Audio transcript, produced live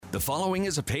The following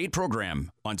is a paid program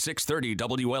on 630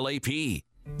 WLAP.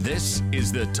 This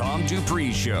is the Tom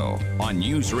Dupree Show on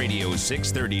News Radio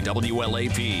 630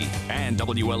 WLAP and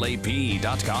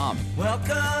WLAP.com.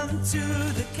 Welcome to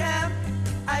the camp.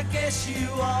 I guess you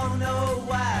all know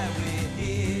why we're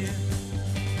here.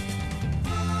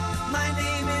 My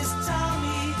name is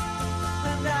Tommy,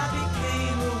 and I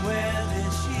became aware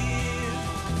this year.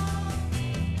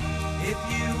 If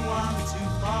you want to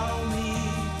follow me,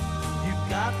 you've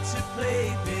got to play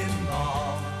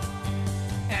pinball.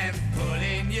 And put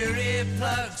in your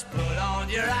earplugs, put on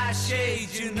your eye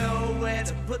shades, you know where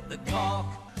to put the cork.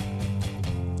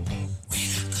 We're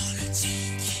not gonna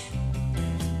take it.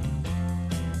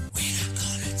 We're not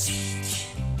gonna take it.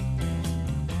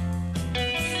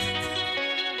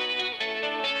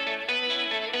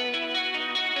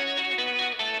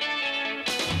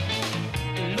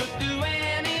 Look through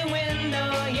any window,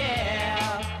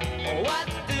 yeah. What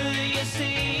do you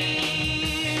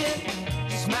see?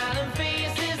 Smiling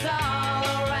faces all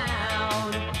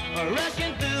around,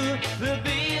 rushing through the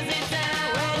busy town.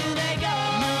 Where do they go?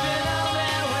 Moving on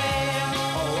their way,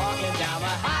 walking down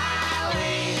the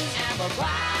highways and the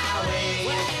byways.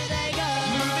 Where do they go?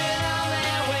 Moving on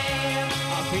their way,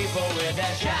 people with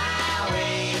their shy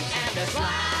ways and their sly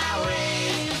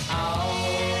ways. Oh,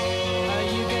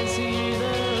 you can see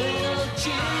the little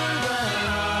children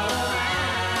all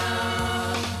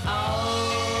around.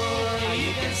 Oh,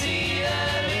 you can see the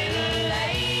little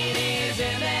ladies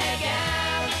in their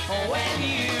gowns. When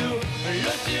you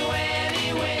look through any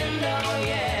window,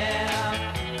 yeah,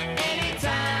 any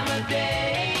time of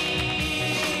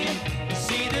day,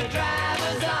 see the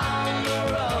drivers on the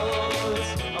roads,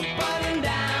 putting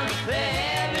down the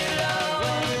heavy load.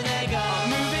 Where do they go?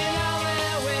 Moving on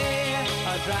their way,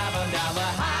 driving down the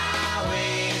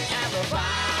highways and the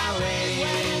byways.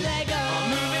 Where do they go?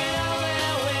 Moving on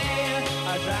their way,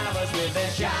 drivers with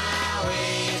their shy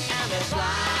ways and their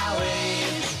sly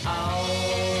ways. Oh,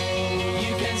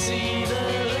 you can see the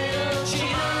little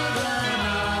children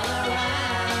all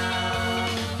around.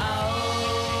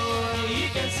 Oh, you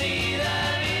can see the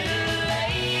little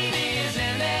ladies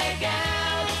in their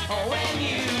gowns. When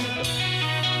you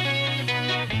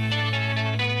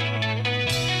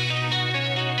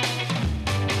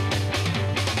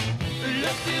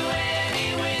look through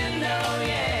any window,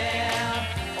 yeah,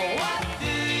 what do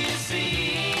you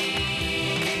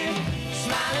see?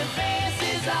 Smiling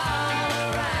faces all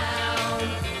around,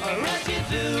 rushing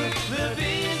through the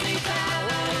busy town.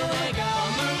 Where do they go?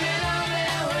 Moving on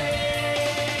their way,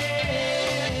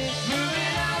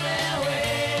 moving on their way,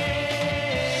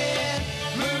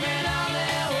 moving on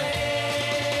their way.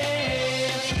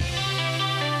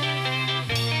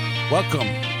 Welcome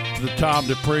to the Tom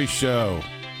Dupree Show,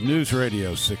 News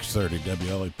Radio 630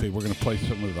 WLAP. We're going to play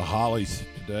some of the Hollies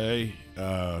today,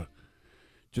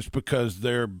 just because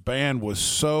their band was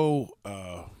so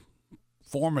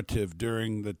formative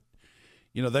during the,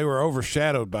 they were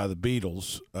overshadowed by the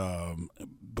Beatles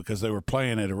because they were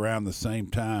playing it around the same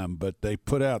time, but they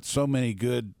put out so many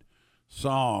good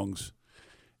songs,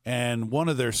 and one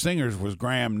of their singers was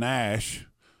Graham Nash,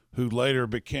 who later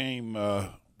became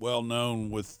well known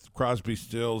with Crosby,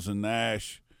 Stills, and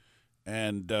Nash.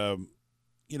 And, the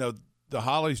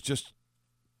Hollies just,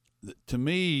 to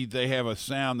me, they have a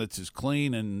sound that's as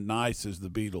clean and nice as the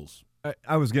Beatles.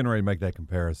 I was getting ready to make that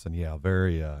comparison. Yeah,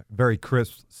 very very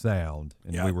crisp sound.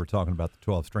 And Yeah. we were talking about the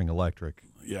 12-string electric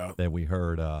Yeah. that we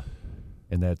heard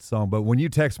in that song. But when you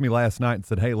texted me last night and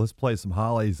said, hey, let's play some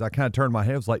Hollies, I kind of turned my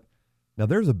head. I was like, now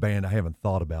there's a band I haven't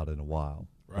thought about in a while,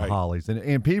 Right. the Hollies.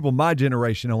 And people my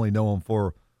generation only know them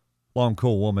for Long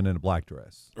Cool Woman in a Black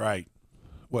Dress. Right.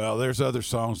 Well, there's other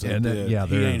songs that And did. yeah,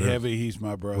 He there- Ain't there's- Heavy, He's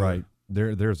My Brother. Right.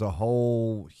 There's a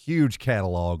whole huge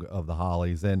catalog of the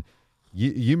Hollies. And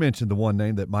you mentioned the one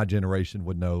name that my generation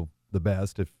would know the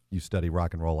best if you study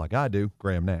rock and roll like I do,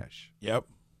 Graham Nash. Yep.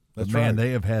 But That's man, right.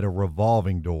 they have had a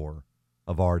revolving door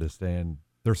of artists, and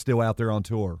they're still out there on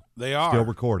tour. They are. Still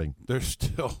recording. They're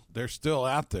still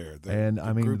out there. And, the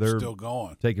I mean, group's they're still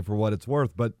going. Take it for what it's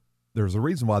worth, but there's a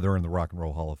reason why they're in the Rock and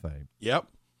Roll Hall of Fame. Yep.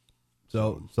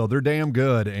 So they're damn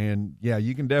good, and yeah,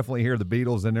 you can definitely hear the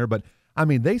Beatles in there. But I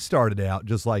mean, they started out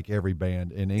just like every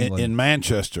band in England, In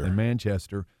Manchester.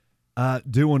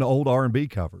 doing old R&B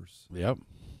covers. Yep.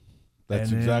 That's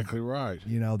And then, exactly right.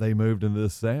 They moved into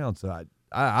this sound. So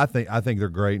I think they're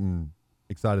great, and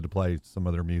excited to play some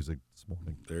of their music this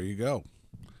morning. There you go.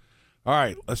 All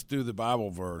right, let's do the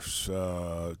Bible verse.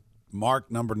 Mark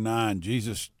number 9,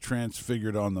 Jesus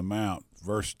transfigured on the mount,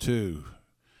 verse 2.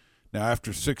 Now,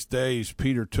 after 6 days,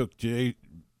 Peter took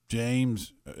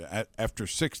James. After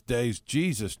 6 days,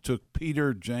 Jesus took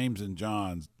Peter, James, and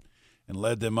John and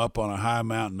led them up on a high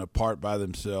mountain apart by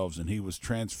themselves, and he was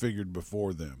transfigured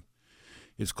before them.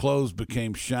 His clothes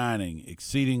became shining,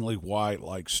 exceedingly white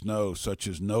like snow, such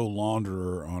as no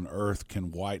launderer on earth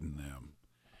can whiten them.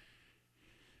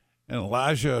 And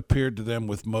Elijah appeared to them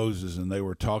with Moses, and they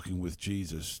were talking with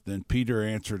Jesus. Then Peter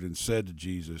answered and said to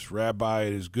Jesus, Rabbi,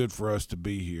 it is good for us to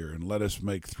be here, and let us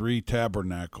make 3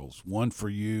 tabernacles, one for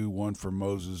you, one for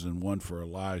Moses, and one for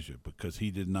Elijah, because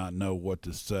he did not know what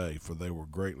to say, for they were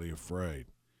greatly afraid.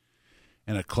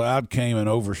 And a cloud came and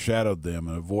overshadowed them,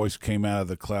 and a voice came out of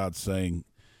the cloud saying,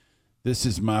 This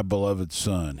is my beloved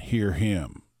Son, hear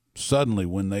him. Suddenly,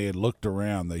 when they had looked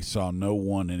around, they saw no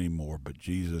one any more, but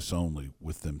Jesus only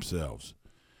with themselves.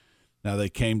 Now they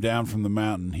came down from the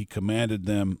mountain. He commanded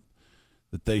them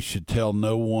that they should tell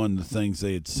no one the things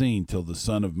they had seen till the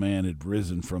Son of Man had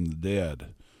risen from the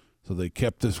dead. So they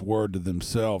kept this word to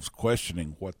themselves,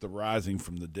 questioning what the rising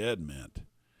from the dead meant.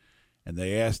 And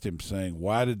they asked him, saying,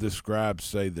 Why did the scribes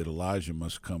say that Elijah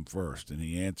must come first? And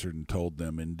he answered and told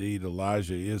them, Indeed,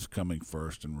 Elijah is coming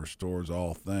first and restores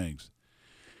all things.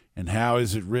 And how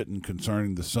is it written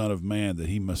concerning the Son of Man that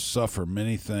he must suffer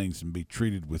many things and be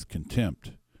treated with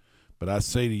contempt? But I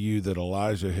say to you that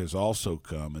Elijah has also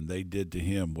come, and they did to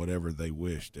him whatever they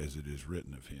wished, as it is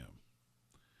written of him.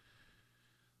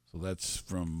 So that's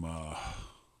from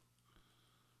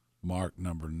Mark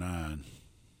number 9.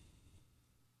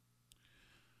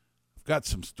 I've got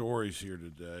some stories here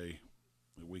today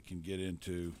that we can get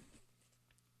into.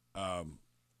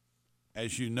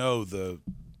 As you know, the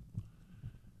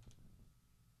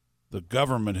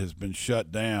government has been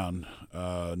shut down.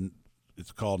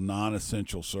 It's called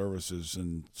non-essential services,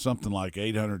 and something like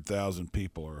 800,000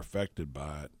 people are affected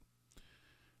by it.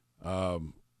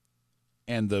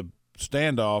 And the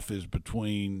standoff is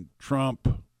between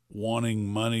Trump wanting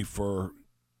money for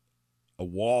a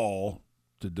wall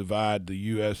to divide the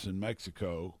U.S. and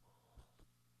Mexico,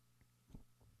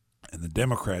 and the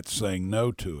Democrats saying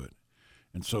no to it.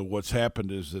 And so what's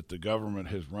happened is that the government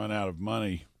has run out of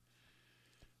money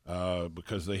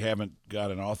because they haven't got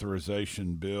an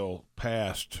authorization bill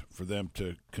passed for them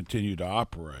to continue to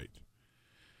operate.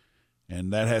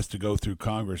 And that has to go through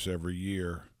Congress every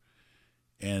year.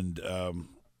 And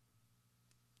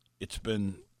it's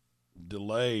been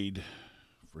delayed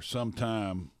for some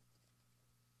time.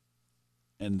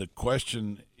 And the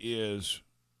question is,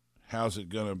 how's it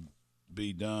going to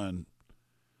be done?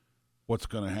 What's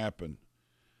going to happen?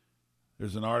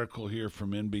 There's an article here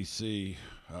from NBC.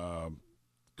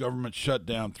 Government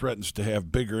shutdown threatens to have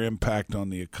bigger impact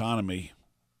on the economy.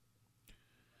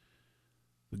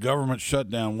 The government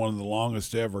shutdown, one of the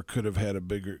longest ever, could have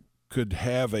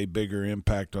a bigger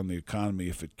impact on the economy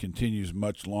if it continues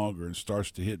much longer and starts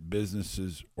to hit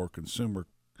businesses or consumer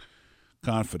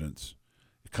confidence,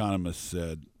 economists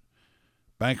said.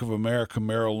 Bank of America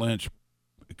Merrill Lynch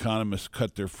economists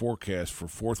cut their forecast for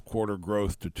fourth quarter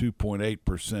growth to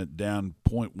 2.8%, down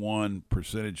 0.1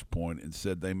 percentage point, and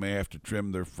said they may have to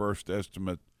trim their first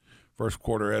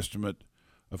quarter estimate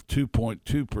of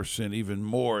 2.2% even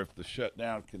more if the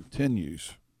shutdown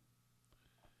continues.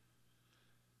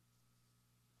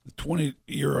 The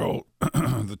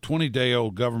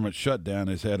 20-day-old government shutdown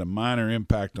has had a minor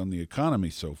impact on the economy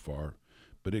so far,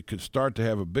 but it could start to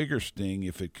have a bigger sting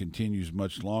if it continues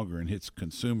much longer and hits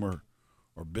consumer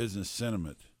or business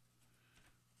sentiment.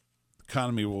 The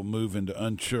economy will move into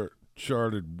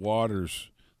uncharted waters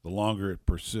the longer it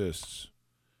persists.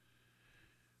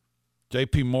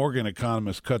 J.P. Morgan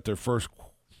economists cut their first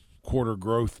quarter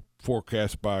growth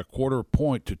forecast by a quarter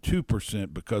point to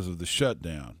 2% because of the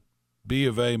shutdown. B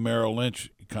of A Merrill Lynch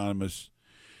economists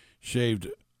shaved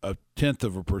a tenth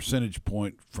of a percentage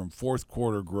point from fourth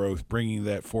quarter growth, bringing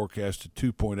that forecast to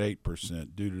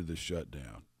 2.8% due to the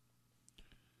shutdown.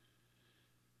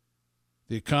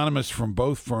 The economists from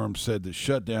both firms said that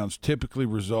shutdowns typically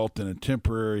result in a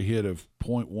temporary hit of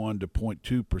 0.1 to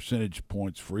 0.2 percentage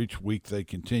points for each week they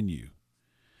continue.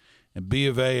 And B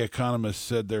of A economists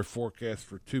said their forecast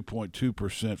for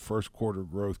 2.2% first quarter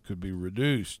growth could be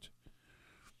reduced.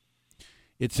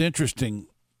 It's interesting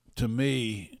to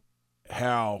me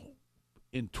how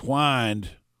entwined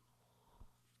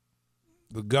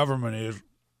the government is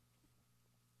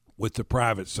with the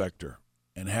private sector,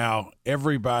 and how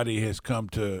everybody has come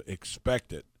to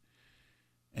expect it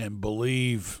and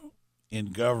believe in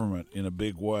government in a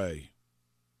big way.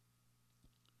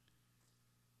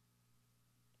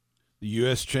 The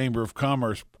U.S. Chamber of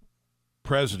Commerce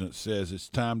president says it's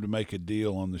time to make a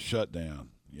deal on the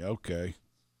shutdown. Yeah, okay.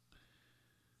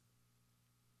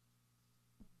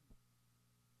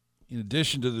 In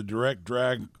addition to the direct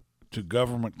drag to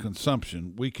government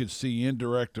consumption, we could see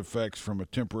indirect effects from a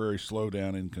temporary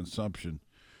slowdown in consumption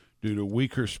due to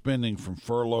weaker spending from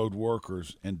furloughed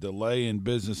workers and delay in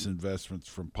business investments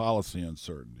from policy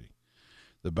uncertainty.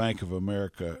 The Bank of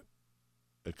America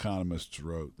economists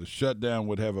wrote. The shutdown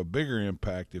would have a bigger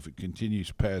impact if it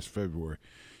continues past February.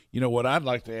 You know, what I'd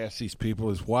like to ask these people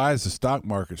is, why is the stock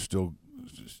market still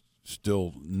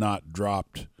not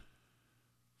dropped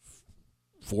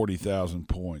 40,000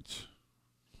 points?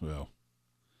 Well,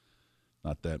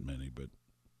 not that many, but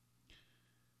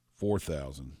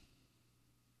 4,000.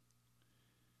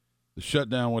 The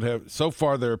shutdown would have, so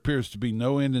far there appears to be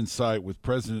no end in sight, with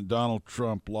President Donald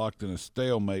Trump locked in a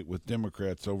stalemate with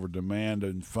Democrats over demand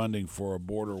and funding for a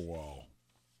border wall.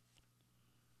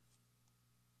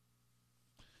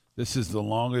 This is the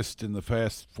longest in the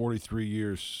past 43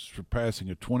 years,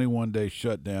 surpassing a 21-day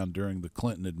shutdown during the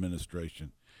Clinton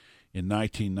administration in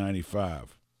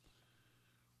 1995.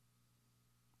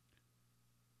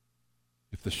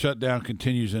 If the shutdown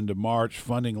continues into March,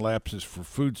 funding lapses for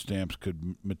food stamps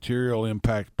could materially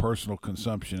impact personal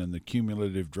consumption, and the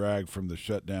cumulative drag from the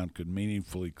shutdown could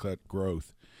meaningfully cut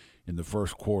growth in the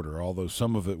first quarter, although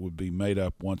some of it would be made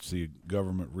up once the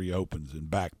government reopens and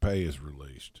back pay is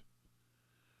released.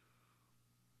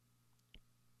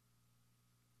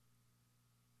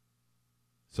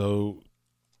 So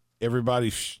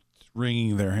everybody's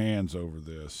wringing their hands over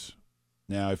this.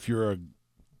 Now, if you're a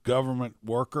government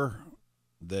worker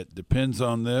that depends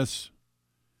on this,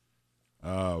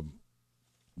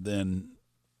 then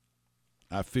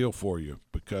I feel for you,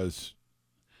 because,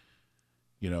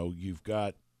 you know, you've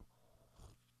got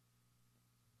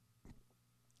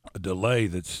a delay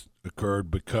that's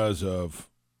occurred because of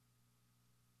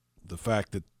the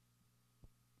fact that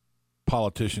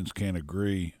politicians can't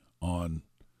agree on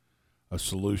a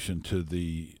solution to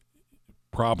the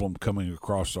problem coming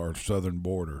across our southern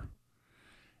border.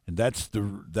 And that's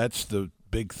the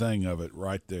big thing of it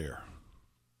right there.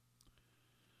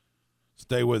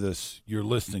 Stay with us. You're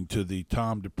listening to the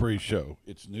Tom Dupree Show.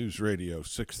 It's News Radio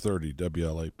 630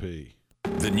 WLAP.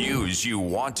 The news you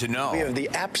want to know. We have the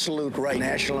absolute right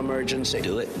national emergency.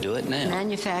 Do it now.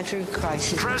 Manufacturing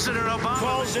crisis. President Obama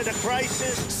calls it a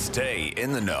crisis. Stay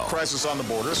in the know. Crisis on the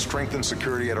border, strengthen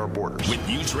security at our borders. With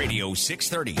News Radio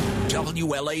 630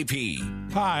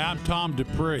 WLAP. Hi, I'm Tom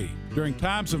Dupree. During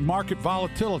times of market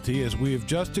volatility, as we have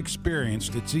just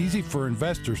experienced, it's easy for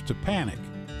investors to panic.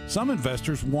 Some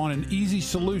investors want an easy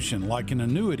solution, like an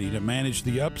annuity, to manage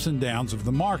the ups and downs of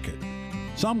the market.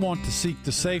 Some want to seek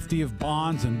the safety of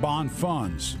bonds and bond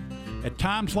funds. At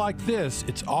times like this,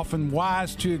 it's often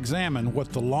wise to examine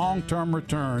what the long-term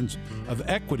returns of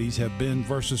equities have been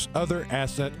versus other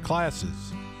asset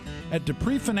classes. At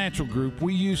Dupree Financial Group,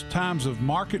 we use times of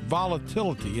market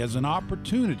volatility as an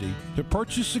opportunity to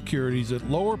purchase securities at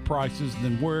lower prices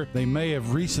than where they may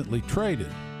have recently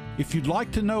traded. If you'd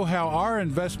like to know how our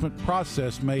investment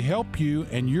process may help you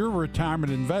and your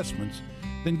retirement investments,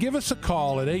 then give us a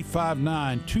call at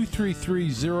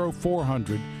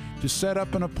 859-233-0400 to set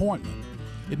up an appointment.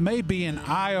 It may be an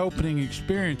eye-opening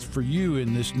experience for you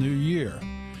in this new year.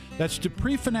 That's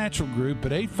Dupree Financial Group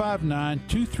at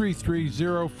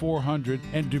 859-233-0400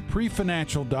 and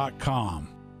dupreefinancial.com.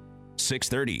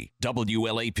 630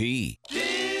 WLAP.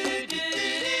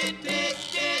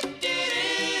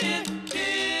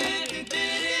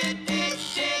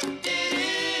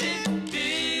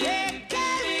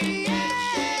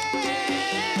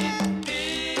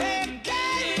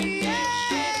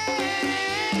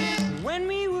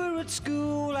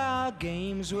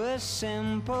 Games were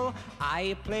simple.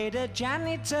 I played a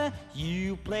janitor,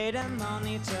 you played a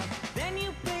monitor. Then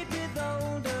you played with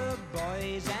older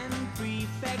boys and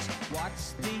prefects.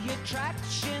 What's the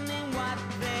attraction in what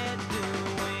they're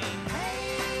doing?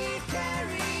 Hey,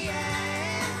 Carrie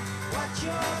Ann, what's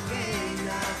your game?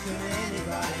 Now can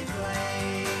anybody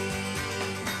play?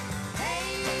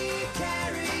 Hey,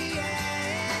 Carrie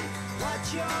Ann, what's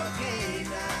your game?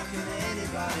 Now can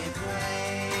anybody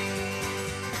play?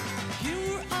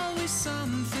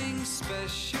 Something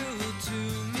special to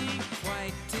me,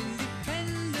 quite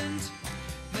independent,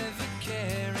 never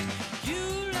caring.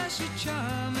 You lost your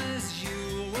charm as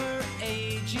you were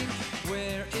aging.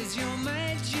 Where is your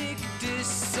magic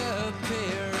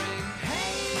disappearing?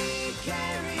 Hey,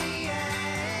 Carrie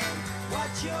Ann,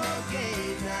 what's your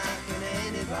game? Now can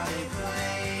anybody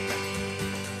play?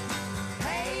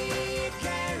 Hey,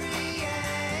 Carrie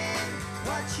Ann,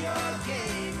 what's your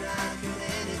game? Now can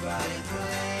anybody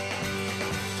play?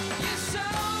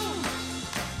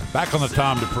 Back on the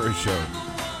Tom Dupree Show.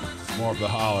 More of the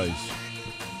Hollies.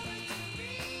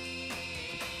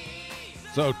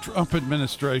 So, Trump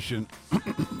administration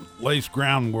lays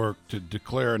groundwork to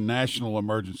declare a national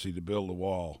emergency to build a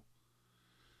wall.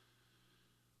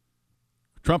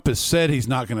 Trump has said he's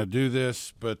not going to do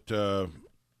this, but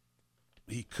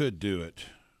he could do it.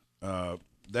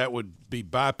 That would be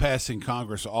bypassing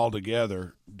Congress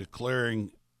altogether,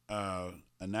 declaring a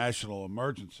national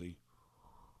emergency,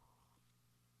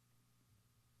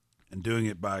 and doing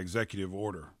it by executive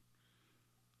order.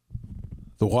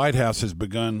 The White House has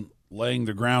begun laying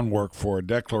the groundwork for a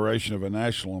declaration of a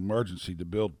national emergency to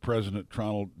build President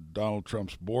Donald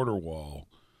Trump's border wall,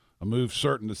 a move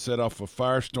certain to set off a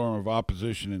firestorm of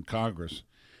opposition in Congress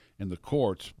and the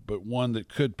courts, but one that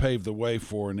could pave the way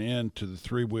for an end to the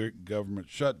 3-week government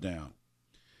shutdown.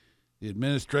 The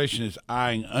administration is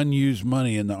eyeing unused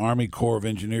money in the Army Corps of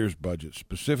Engineers budget,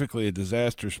 specifically a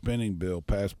disaster spending bill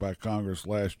passed by Congress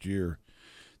last year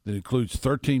that includes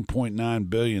 $13.9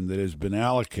 billion that has been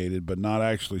allocated but not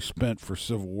actually spent for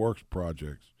civil works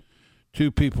projects.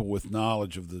 Two people with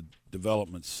knowledge of the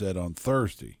developments said on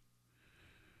Thursday.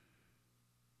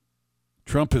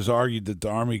 Trump has argued that the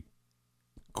Army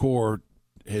Corps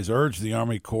has urged the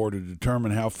Army Corps to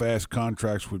determine how fast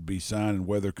contracts would be signed and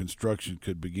whether construction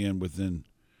could begin within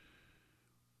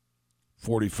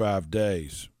 45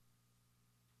 days.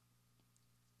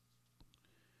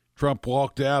 Trump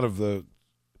walked out of a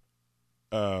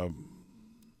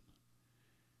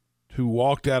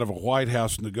White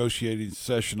House negotiating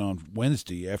session on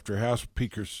Wednesday after House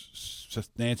Speaker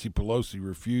Nancy Pelosi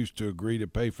refused to agree to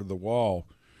pay for the wall,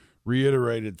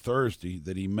 reiterated Thursday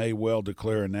that he may well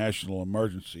declare a national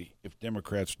emergency if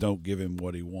Democrats don't give him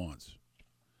what he wants.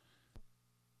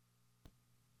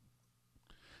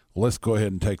 Well, let's go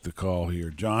ahead and take the call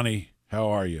here. Johnny, how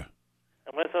are you?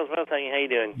 I'm well, thank you. How you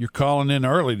doing? You're calling in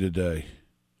early today.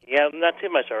 Yeah, not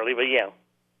too much early, but yeah.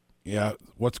 Yeah,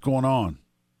 what's going on?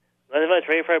 Nothing much.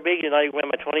 Ready for a big tonight. You win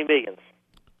by 20 biggins.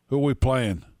 Who are we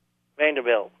playing?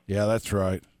 Vanderbilt. Yeah, that's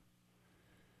right.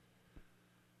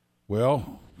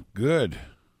 Well, good.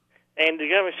 And the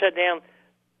government shut down.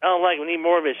 I don't like it. We need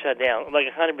more of it shut down, like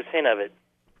 100% of it.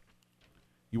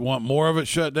 You want more of it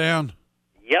shut down?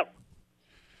 Yep.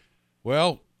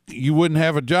 Well, you wouldn't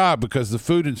have a job because the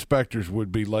food inspectors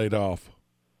would be laid off.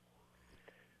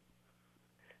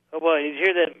 Oh, boy. Did you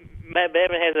hear that Matt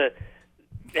Bevin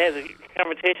has a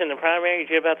competition in the primary? Did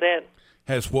you hear about that?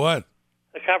 Has what?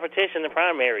 A competition in the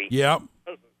primary. Yep.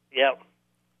 Yep.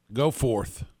 Go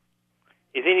forth.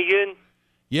 Is he any good?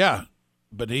 Yeah,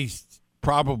 but he's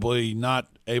probably not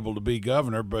able to be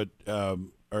governor, but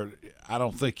or I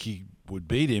don't think he would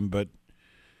beat him, but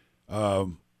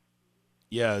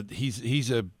yeah,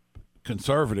 he's a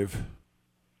conservative.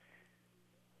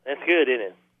 That's good, isn't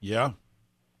it? Yeah.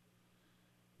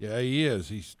 Yeah, he is.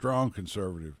 He's strong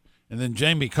conservative. And then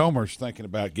Jamie Comer's thinking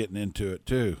about getting into it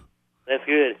too. That's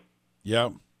good.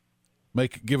 Yep.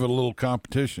 Give it a little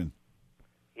competition.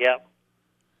 Yep.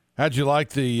 How'd you like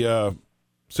the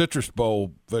Citrus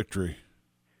Bowl victory?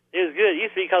 It was good. It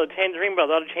used to be called the Tangerine Bowl.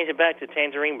 They ought to change it back to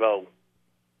Tangerine Bowl.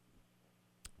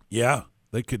 Yeah,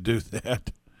 they could do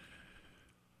that.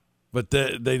 But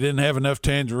they didn't have enough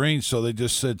tangerines, so they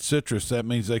just said citrus. That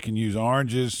means they can use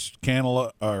oranges,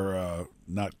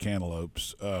 not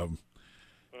cantaloupes,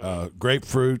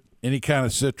 grapefruit, any kind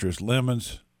of citrus,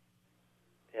 lemons.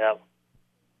 Yep.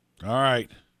 All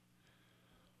right.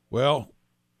 Well,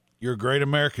 you're a great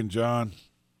American, John.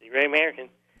 You're a great American.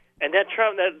 And that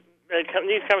Trump, that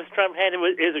news conference Trump had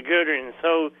is a good one, and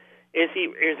so is he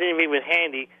with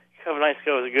Handy. A couple nights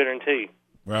ago was a good one, too.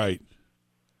 Right.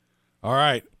 All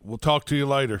right. We'll talk to you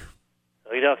later.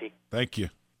 Okie dokie. Thank you.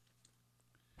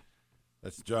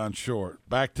 That's John Short.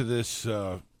 Back to this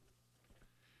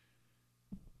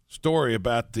story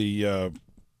about the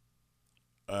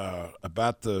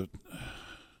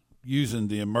using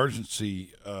the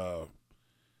emergency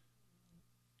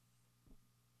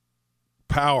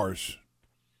powers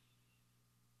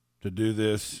to do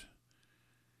this.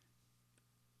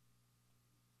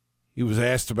 He was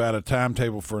asked about a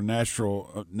timetable for a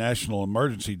national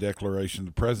emergency declaration.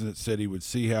 The president said he would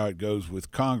see how it goes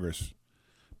with Congress.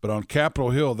 But on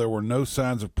Capitol Hill, there were no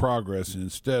signs of progress, and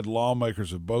instead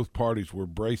lawmakers of both parties were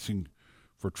bracing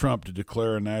for Trump to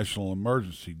declare a national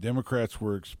emergency. Democrats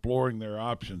were exploring their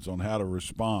options on how to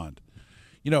respond.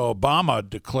 You know, Obama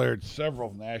declared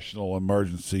several national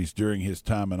emergencies during his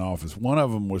time in office. One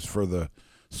of them was for the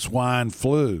swine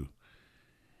flu.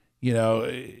 You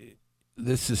know,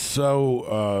 this is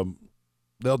so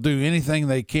they'll do anything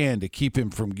they can to keep him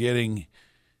from getting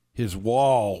his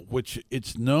wall, which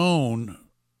it's known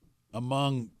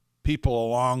among people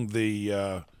along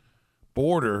the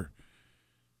border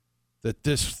that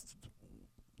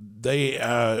they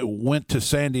went to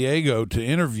San Diego to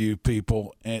interview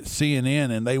people at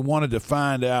CNN, and they wanted to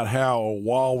find out how a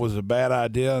wall was a bad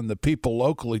idea, and the people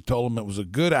locally told them it was a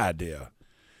good idea.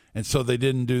 And so they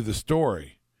didn't do the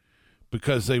story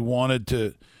because they wanted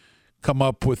to come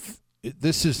up with –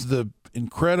 this is the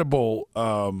incredible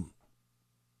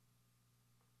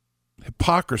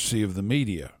hypocrisy of the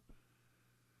media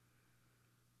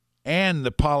and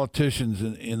the politicians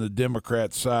in the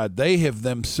Democrat side. They have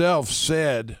themselves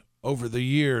said over the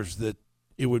years that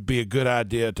it would be a good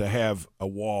idea to have a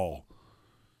wall,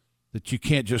 that you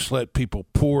can't just let people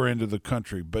pour into the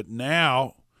country. But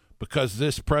now, because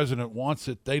this president wants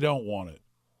it, they don't want it.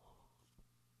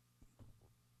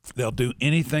 They'll do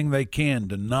anything they can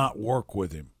to not work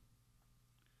with him.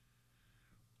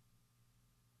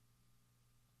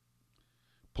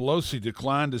 Pelosi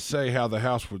declined to say how the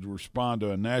House would respond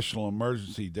to a national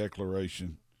emergency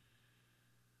declaration.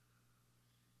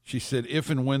 She said, if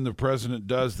and when the president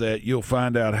does that, you'll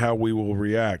find out how we will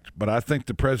react. But I think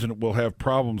the president will have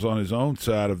problems on his own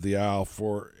side of the aisle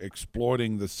for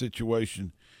exploiting the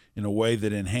situation in a way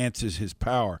that enhances his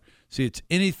power. See, it's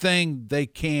anything they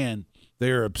can.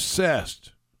 They're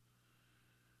obsessed,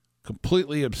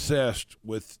 completely obsessed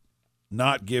with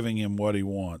not giving him what he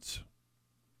wants.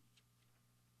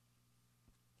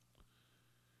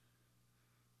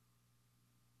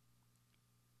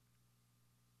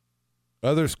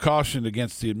 Others cautioned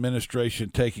against the administration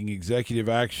taking executive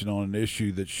action on an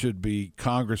issue that should be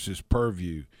Congress's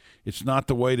purview. It's not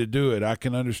the way to do it. I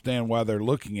can understand why they're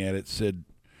looking at it, said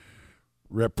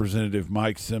Representative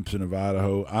Mike Simpson of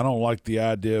Idaho. I don't like the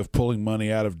idea of pulling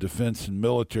money out of defense and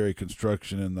military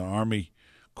construction in the Army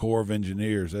Corps of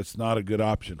Engineers. That's not a good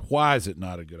option. Why is it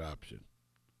not a good option?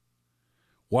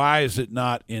 Why is it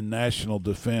not in national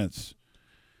defense?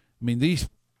 I mean, these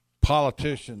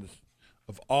politicians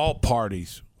of all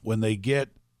parties, when they get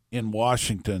in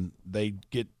Washington, they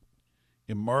get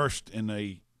immersed in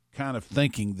a kind of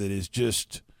thinking that is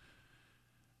just,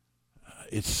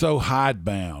 it's so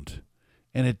hidebound.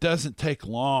 And it doesn't take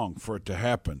long for it to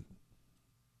happen.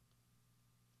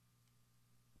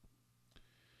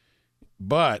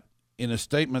 But in a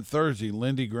statement Thursday,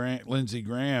 Lindsey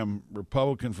Graham,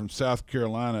 Republican from South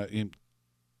Carolina,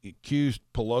 accused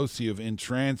Pelosi of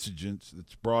intransigence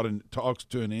that's brought in talks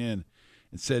to an end,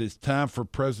 and said it's time for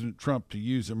President Trump to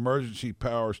use emergency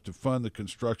powers to fund the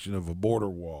construction of a border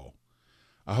wall.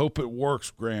 I hope it works,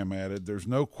 Graham added. There's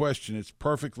no question it's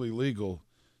perfectly legal,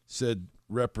 said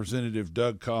Representative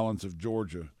Doug Collins of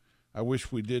Georgia. I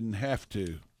wish we didn't have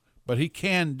to, but he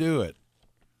can do it.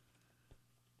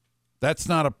 That's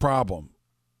not a problem.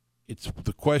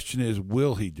 The question is,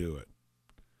 will he do it?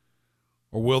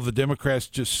 Or will the Democrats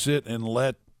just sit and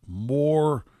let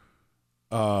more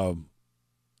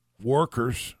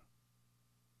workers,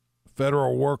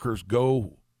 federal workers,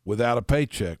 go without a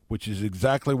paycheck, which is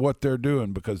exactly what they're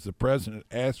doing because the president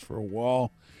asked for a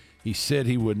wall. He said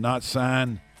he would not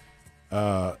sign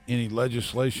any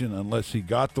legislation unless he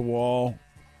got the wall.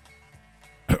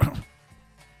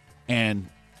 And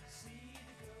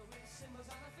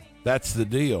that's the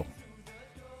deal.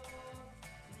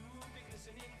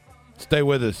 Stay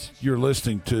with us. You're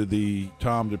listening to the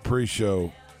Tom Dupree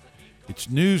Show. It's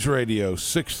News Radio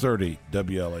 630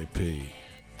 WLAP.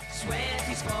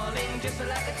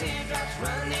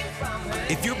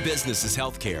 If your business is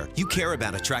healthcare, you care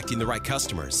about attracting the right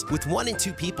customers. With 1 in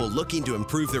 2 people looking to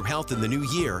improve their health in the new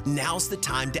year, now's the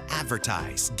time to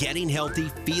advertise. Getting healthy,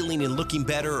 feeling, and looking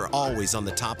better are always on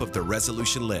the top of the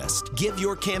resolution list. Give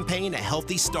your campaign a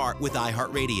healthy start with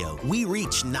iHeartRadio. We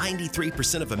reach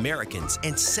 93% of Americans,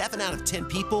 and 7 out of 10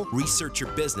 people research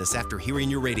your business after hearing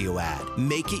your radio ad.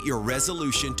 Make it your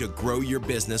resolution to grow your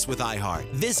business with iHeart.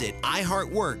 Visit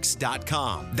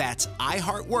iHeartWorks.com. That's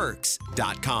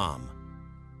iHeartWorks.com.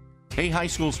 Hey, high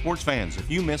school sports fans, if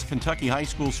you missed Kentucky High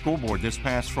School Scoreboard this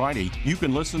past Friday, you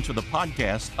can listen to the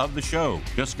podcast of the show.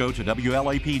 Just go to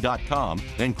WLAP.com,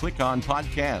 then click on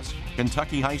Podcast.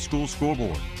 Kentucky High School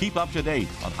Scoreboard. Keep up to date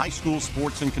on high school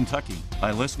sports in Kentucky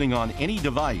by listening on any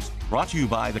device. Brought to you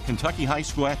by the Kentucky High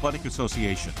School Athletic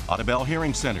Association, Audubell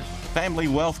Hearing Center, Family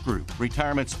Wealth Group,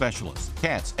 Retirement Specialists,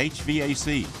 CATS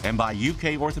HVAC, and by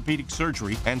UK Orthopedic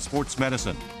Surgery and Sports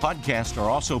Medicine. Podcasts are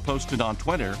also posted on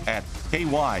Twitter at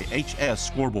KYHS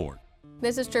Scoreboard.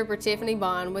 This is Trooper Tiffany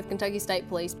Bond with Kentucky State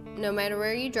Police. No matter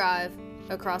where you drive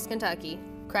across Kentucky,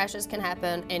 crashes can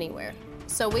happen anywhere.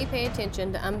 So we pay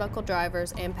attention to unbuckled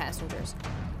drivers and passengers.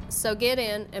 So get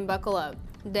in and buckle up,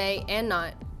 day and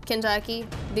night. Kentucky,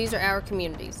 these are our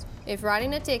communities. If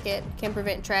writing a ticket can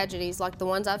prevent tragedies like the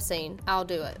ones I've seen, I'll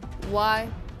do it. Why?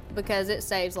 because it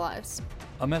saves lives.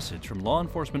 A message from law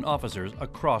enforcement officers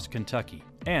across Kentucky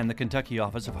and the Kentucky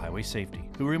Office of Highway Safety,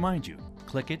 who remind you,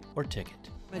 click it or ticket.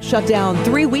 Shut down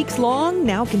 3 weeks long,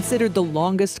 now considered the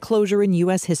longest closure in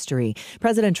U.S. history.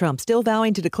 President Trump still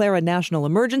vowing to declare a national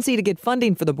emergency to get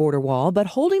funding for the border wall, but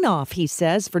holding off, he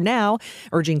says, for now,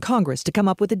 urging Congress to come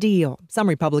up with a deal. Some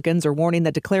Republicans are warning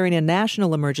that declaring a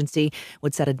national emergency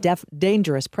would set a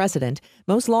dangerous precedent.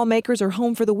 Most lawmakers are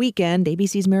home for the weekend.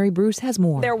 ABC's Mary Bruce has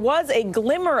more. There was a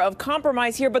glimmer of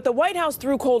compromise here, but the White House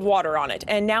threw cold water on it,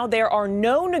 and now there are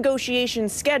no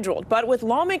negotiations scheduled. But with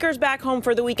lawmakers back home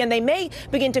for the weekend, they may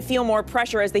begin to feel more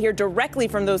pressure as they hear directly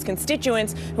from those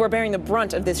constituents who are bearing the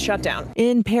brunt of this shutdown.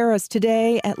 In Paris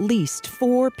today, at least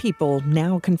 4 people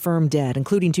now confirmed dead,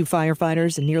 including 2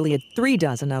 firefighters and nearly 3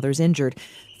 dozen others injured.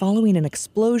 Following an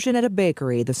explosion at a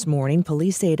bakery this morning,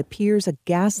 police say it appears a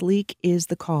gas leak is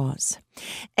the cause.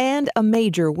 And a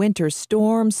major winter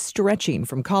storm stretching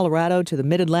from Colorado to the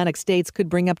mid-Atlantic states could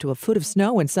bring up to a foot of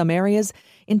snow in some areas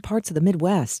in parts of the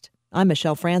Midwest. I'm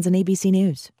Michelle Franzen, ABC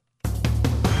News.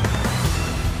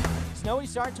 Snowy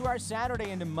start to our Saturday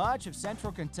into much of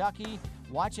central Kentucky.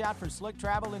 Watch out for slick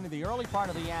travel into the early part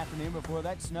of the afternoon before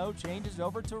that snow changes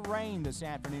over to rain this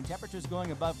afternoon. Temperatures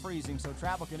going above freezing, so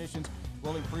travel conditions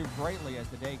will improve greatly as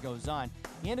the day goes on.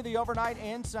 Into the overnight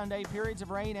and Sunday, periods of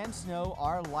rain and snow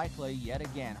are likely yet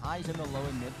again. Highs in the low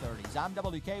and mid-30s. I'm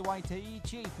WKYT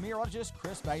Chief Meteorologist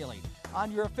Chris Bailey. On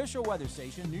your official weather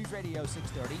station, News Radio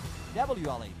 630,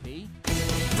 WLAP.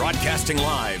 Broadcasting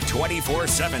live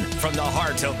 24/7 from the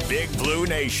heart of Big Blue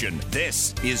Nation.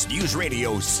 This is News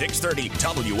Radio 630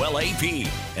 WLAP,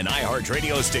 an iHeart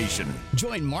radio station.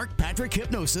 Join Mark Patrick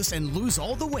Hypnosis and lose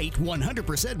all the weight,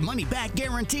 100% money back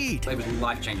guaranteed. It was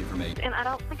life-changing for me. And I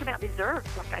don't think about desserts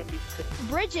like I used to.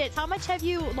 Bridget, how much have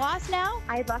you lost now?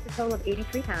 I had lost a total of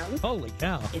 83 pounds. Holy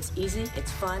cow. It's easy,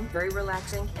 it's fun, very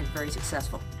relaxing, and very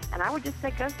successful. And I would just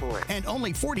say go for it. And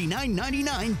only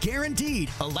 $49.99 guaranteed.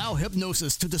 Allow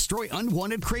hypnosis to destroy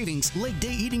unwanted cravings, late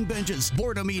day eating binges,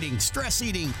 boredom eating, stress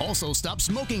eating. Also stop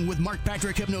smoking with Mark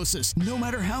Patrick Hypnosis. No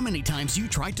matter how many times you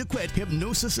try to quit,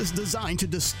 hypnosis is designed to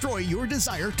destroy your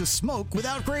desire to smoke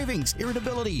without cravings,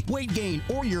 irritability, weight gain,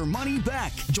 or your money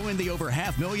back. Join the over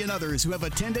 500,000 others who have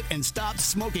attended and stopped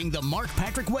smoking the Mark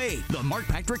Patrick way. The Mark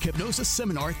Patrick Hypnosis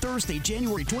Seminar, Thursday,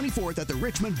 January 24th at the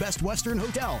Richmond Best Western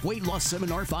Hotel. Weight loss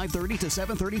seminar 5:30 to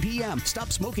 7:30 p.m.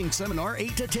 Stop smoking seminar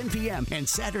 8 to 10 p.m. And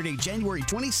Saturday, January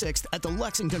 26th at the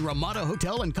Lexington Ramada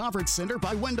Hotel and Conference Center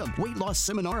by Wyndham. Weight loss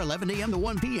seminar 11 a.m. to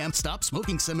 1 p.m. Stop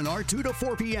smoking seminar 2 to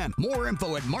 4 p.m. More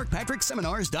info at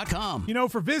markpatrickseminars.com. You know,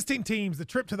 for visiting teams, the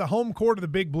trip to the home court of the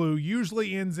Big Blue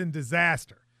usually ends in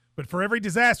disaster. But for every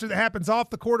disaster that happens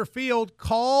off the court or field,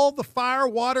 call the fire,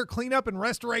 water, cleanup, and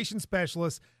restoration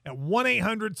specialists at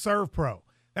 1-800-SERVE-PRO.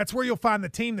 That's where you'll find the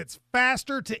team that's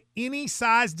faster to any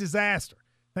size disaster,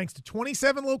 thanks to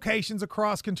 27 locations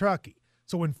across Kentucky.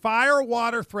 So when fire or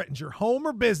water threatens your home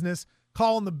or business,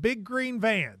 call on the Big Green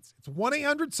Vans. It's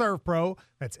 1-800-SERVE-PRO.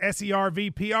 That's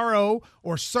SERVPRO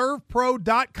or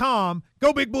ServePro.com.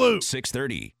 Go Big Blue.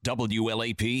 630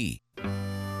 WLAP.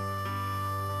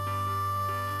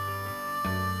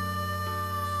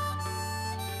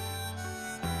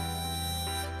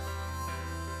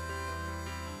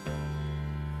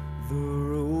 The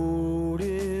road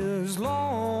is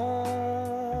long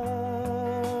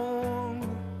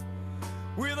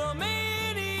with a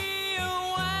many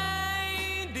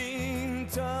winding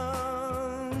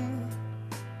tongue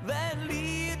that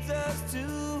leads us to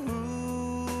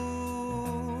who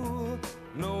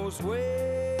knows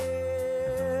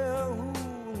where, who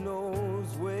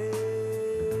knows where.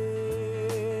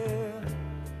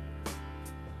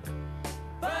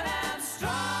 But I'm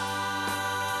strong.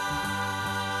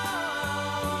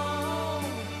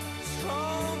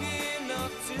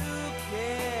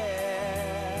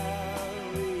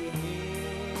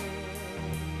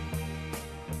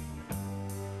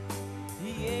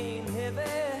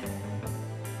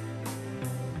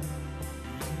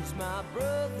 My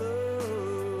brother,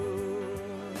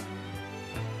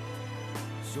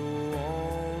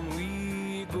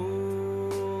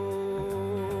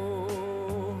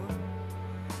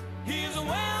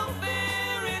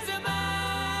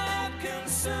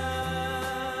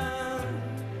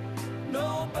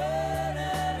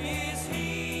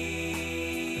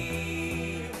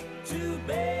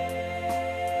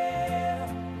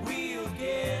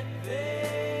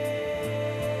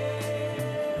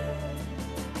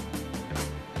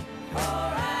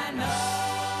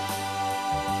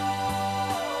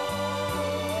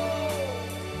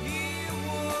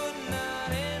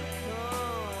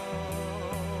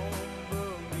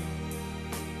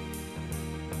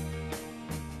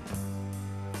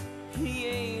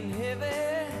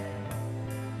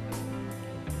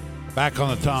 Back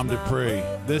on the Tom Dupree.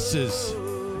 This is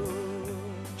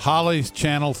Holly's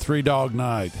Channel 3 Dog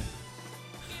Night.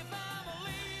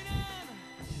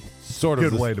 Sort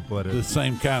of Good way to put it. The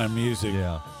same kind of music.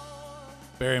 Yeah.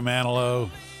 Barry Manilow.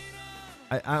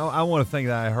 I want to think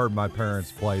that I heard my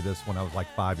parents play this when I was like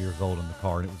 5 years old in the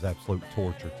car, and it was absolute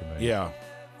torture to me. Yeah.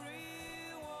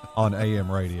 On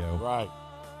AM radio. Right.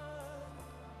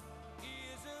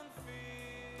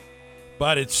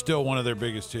 But it's still one of their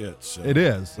biggest hits. So it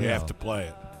is. We have to play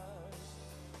it.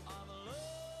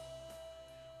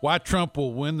 Why Trump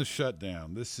will win the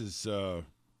shutdown. This is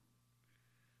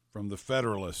from the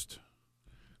Federalist.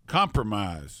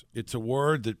 Compromise. It's a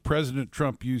word that President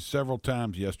Trump used several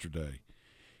times yesterday.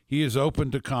 He is open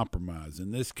to compromise.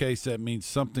 In this case, that means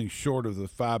something short of the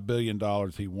 $5 billion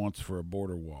he wants for a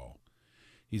border wall.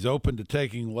 He's open to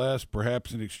taking less,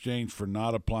 perhaps in exchange for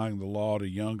not applying the law to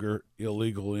younger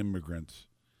illegal immigrants.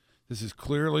 This is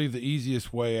clearly the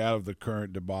easiest way out of the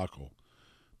current debacle.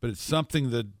 But it's something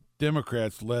that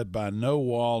Democrats, led by No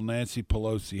Wall Nancy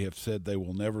Pelosi, have said they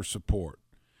will never support.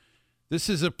 This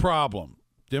is a problem.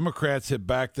 Democrats have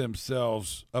backed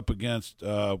themselves up against,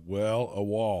 a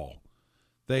wall.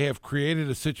 They have created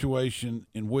a situation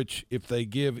in which if they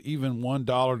give even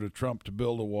 $1 to Trump to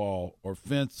build a wall or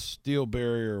fence, steel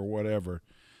barrier, or whatever,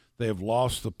 they have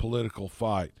lost the political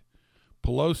fight.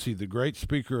 Pelosi, the great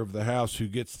Speaker of the House who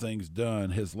gets things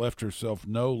done, has left herself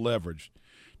no leverage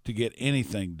to get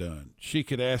anything done. She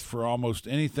could ask for almost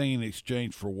anything in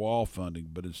exchange for wall funding,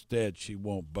 but instead she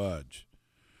won't budge.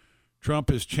 Trump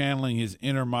is channeling his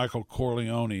inner Michael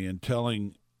Corleone and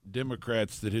telling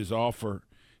Democrats that his offer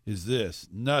is this: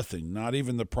 nothing, not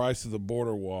even the price of the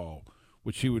border wall,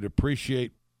 which he would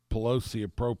appreciate Pelosi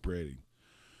appropriating.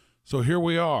 So here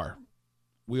we are.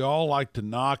 We all like to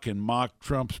knock and mock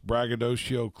Trump's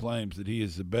braggadocio claims that he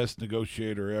is the best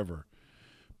negotiator ever.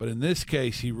 But in this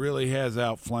case, he really has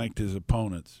outflanked his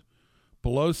opponents.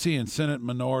 Pelosi and Senate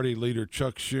Minority Leader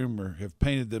Chuck Schumer have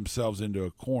painted themselves into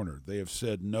a corner. They have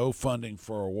said no funding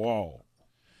for a wall.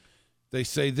 They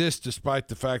say this despite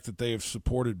the fact that they have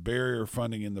supported barrier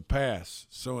funding in the past.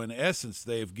 So in essence,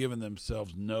 they have given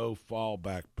themselves no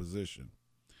fallback position.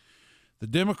 The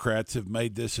Democrats have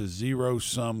made this a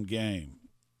zero-sum game.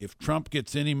 If Trump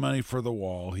gets any money for the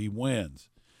wall, he wins.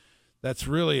 That's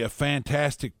really a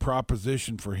fantastic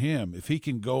proposition for him. If he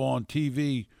can go on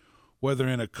TV, whether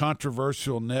in a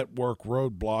controversial network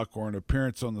roadblock or an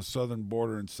appearance on the southern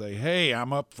border, and say, hey,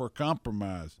 I'm up for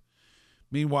compromise.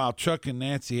 Meanwhile, Chuck and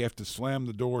Nancy have to slam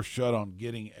the door shut on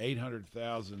getting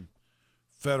 800,000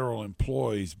 federal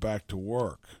employees back to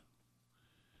work.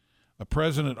 A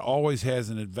president always has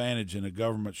an advantage in a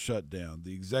government shutdown.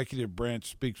 The executive branch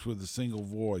speaks with a single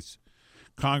voice.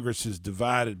 Congress is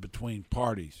divided between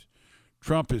parties.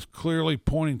 Trump is clearly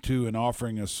pointing to and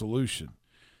offering a solution.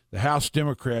 The House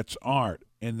Democrats aren't,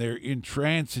 and their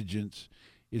intransigence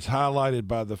is highlighted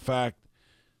by the fact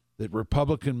that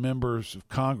Republican members of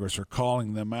Congress are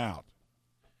calling them out.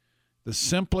 The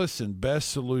simplest and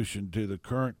best solution to the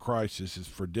current crisis is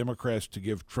for Democrats to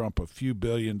give Trump a few $1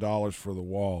 billion for the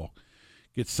wall,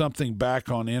 get something back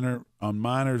on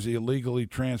minors illegally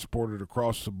transported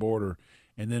across the border,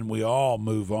 and then we all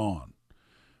move on.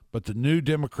 But the new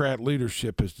Democrat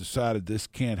leadership has decided this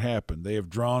can't happen. They have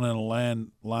drawn in a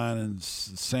line in the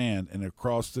sand, and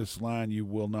across this line you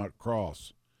will not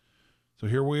cross. So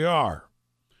here we are.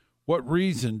 What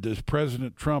reason does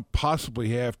President Trump possibly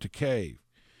have to cave?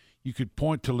 You could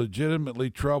point to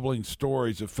legitimately troubling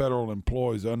stories of federal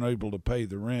employees unable to pay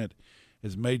the rent,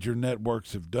 as major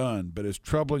networks have done. But as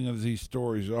troubling as these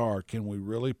stories are, can we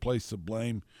really place the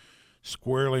blame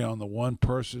squarely on the one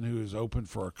person who is open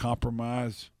for a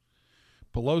compromise?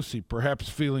 Pelosi, perhaps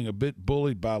feeling a bit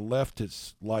bullied by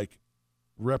leftists like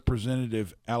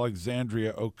Representative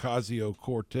Alexandria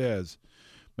Ocasio-Cortez,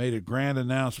 made a grand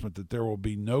announcement that there will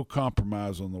be no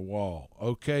compromise on the wall.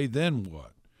 Okay, then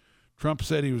what? Trump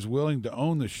said he was willing to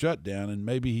own the shutdown, and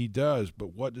maybe he does,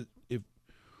 but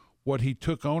what he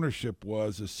took ownership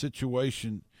was a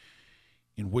situation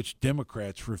in which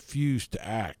Democrats refused to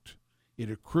act.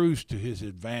 It accrues to his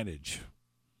advantage.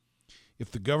 If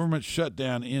the government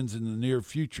shutdown ends in the near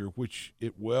future, which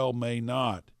it well may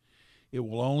not, it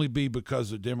will only be because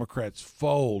the Democrats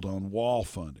fold on wall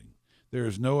funding. There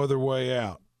is no other way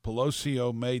out.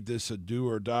 Pelosi made this a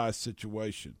do-or-die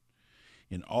situation.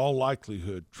 In all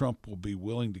likelihood, Trump will be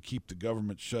willing to keep the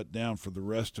government shut down for the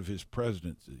rest of his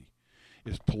presidency.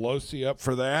 Is Pelosi up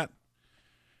for that?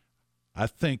 I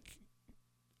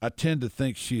tend to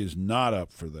think she is not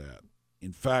up for that.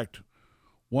 In fact,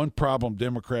 one problem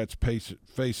Democrats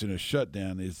face in a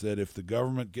shutdown is that if the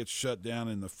government gets shut down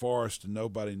in the forest and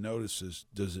nobody notices,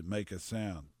 does it make a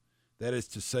sound? That is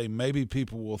to say, maybe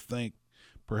people will think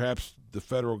perhaps the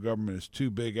federal government is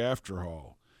too big after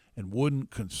all. And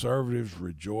wouldn't conservatives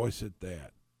rejoice at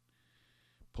that?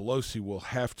 Pelosi will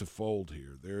have to fold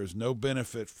here. There is no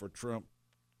benefit for Trump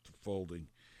folding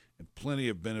and plenty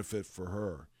of benefit for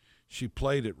her. She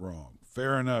played it wrong.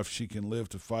 Fair enough, she can live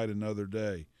to fight another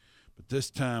day. But this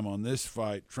time on this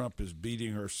fight, Trump is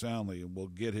beating her soundly and will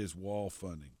get his wall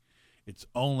funding. It's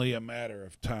only a matter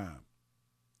of time.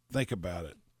 Think about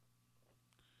it.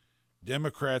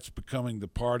 Democrats becoming the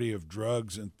party of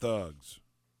drugs and thugs.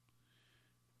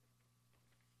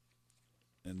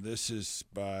 And this is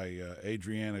by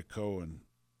Adriana Cohen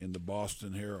in the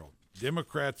Boston Herald.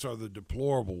 Democrats are the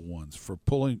deplorable ones for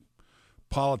pulling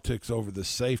politics over the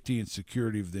safety and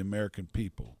security of the American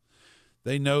people.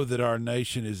 They know that our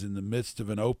nation is in the midst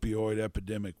of an opioid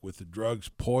epidemic with the drugs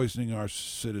poisoning our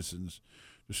citizens,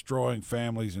 destroying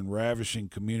families, and ravishing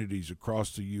communities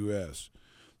across the U.S.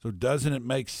 So doesn't it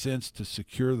make sense to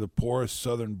secure the porous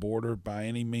southern border by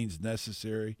any means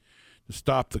necessary to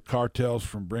stop the cartels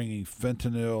from bringing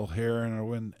fentanyl,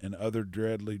 heroin, and other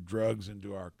deadly drugs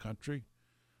into our country?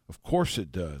 Of course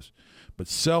it does. But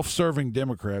self-serving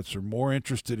Democrats are more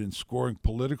interested in scoring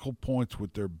political points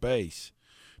with their base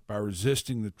by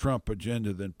resisting the Trump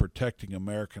agenda than protecting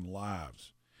American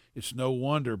lives. It's no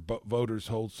wonder voters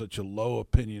hold such a low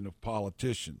opinion of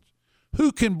politicians.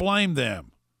 Who can blame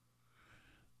them?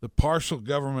 The partial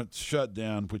government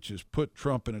shutdown, which has put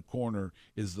Trump in a corner,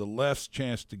 is the left's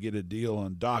chance to get a deal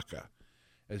on DACA,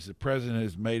 as the president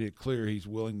has made it clear he's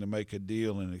willing to make a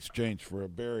deal in exchange for a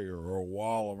barrier or a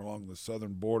wall along the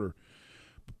southern border.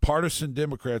 Partisan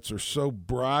Democrats are so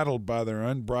blinded by their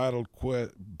unbridled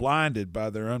quest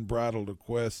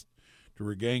to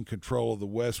regain control of the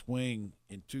West Wing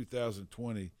in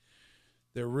 2020,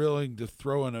 they're willing to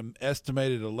throw an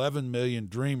estimated 11 million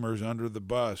dreamers under the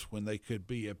bus when they could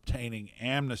be obtaining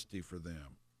amnesty for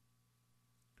them.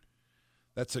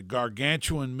 That's a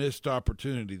gargantuan missed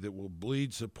opportunity that will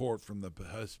bleed support from the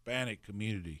Hispanic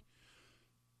community,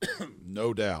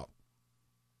 no doubt.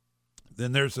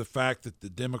 Then there's the fact that the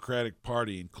Democratic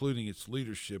Party, including its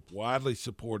leadership, widely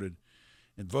supported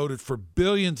and voted for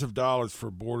billions of dollars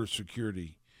for border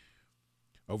security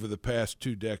over the past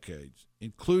 2 decades,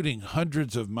 including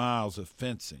hundreds of miles of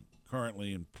fencing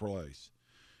currently in place.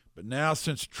 But now,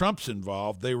 since Trump's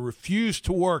involved, they refuse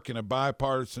to work in a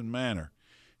bipartisan manner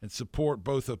and support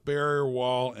both a barrier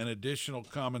wall and additional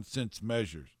common sense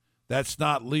measures. That's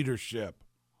not leadership.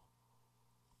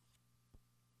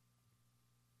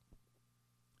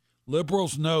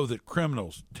 Liberals know that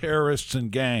criminals, terrorists,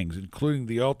 and gangs, including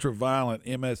the ultra-violent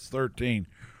MS-13,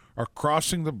 are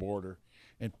crossing the border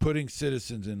and putting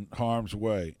citizens in harm's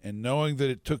way. And knowing that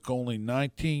it took only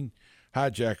 19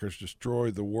 hijackers to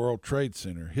destroy the World Trade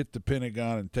Center, hit the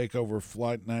Pentagon, and take over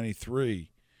Flight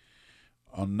 93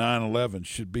 on 9/11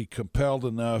 should be compelled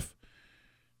enough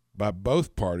by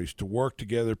both parties to work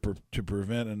together to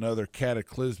prevent another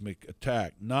cataclysmic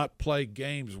attack, not play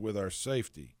games with our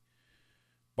safety.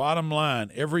 Bottom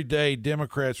line, every day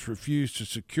Democrats refuse to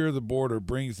secure the border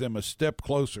brings them a step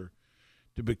closer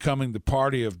to becoming the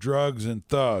party of drugs and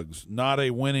thugs, not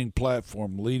a winning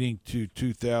platform leading to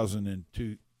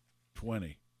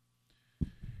 2020.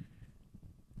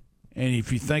 And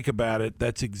if you think about it,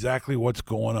 that's exactly what's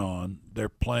going on. They're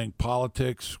playing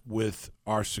politics with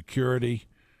our security.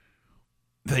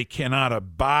 They cannot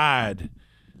abide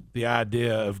the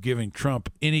idea of giving Trump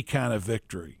any kind of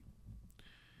victory,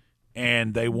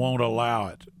 and they won't allow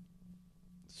it.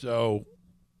 So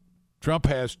Trump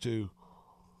has to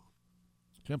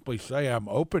simply say, I'm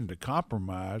open to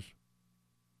compromise,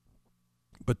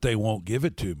 but they won't give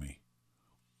it to me.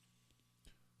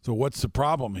 So what's the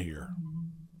problem here?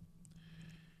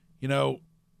 You know,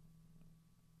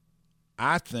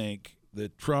 I think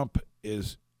that Trump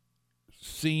is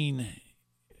seen,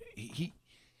 he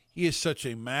is such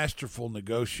a masterful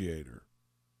negotiator,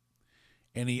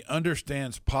 and he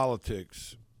understands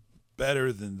politics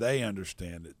better than they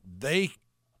understand it. They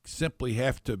simply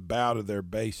have to bow to their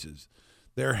bases.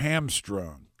 They're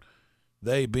hamstrung,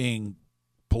 they being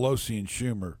Pelosi and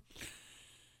Schumer.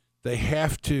 They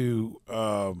have to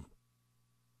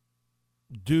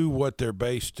do what their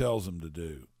base tells them to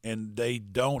do, and they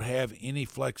don't have any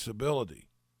flexibility.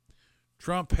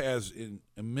 Trump has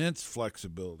immense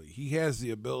flexibility. He has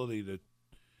the ability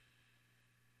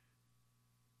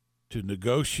to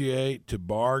negotiate, to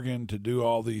bargain, to do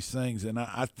all these things, and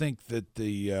I think that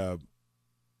the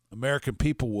American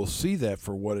people will see that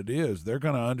for what it is. They're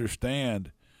going to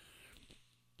understand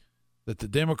that the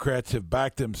Democrats have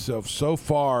backed themselves so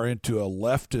far into a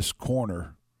leftist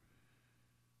corner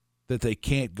that they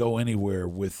can't go anywhere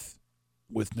with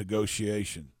with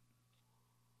negotiation.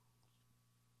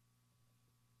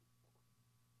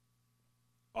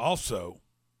 Also,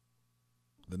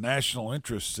 the national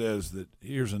interest says that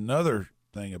here's another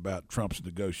thing about Trump's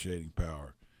negotiating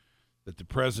power, that the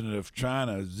president of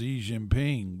China, Xi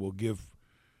Jinping, will give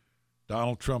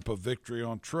Donald Trump a victory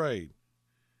on trade.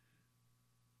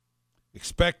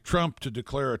 Expect Trump to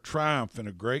declare a triumph in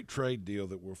a great trade deal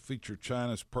that will feature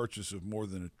China's purchase of more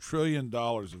than $1 trillion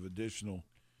of additional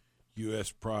U.S.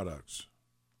 products.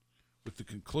 With the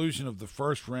conclusion of the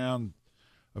first round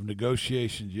of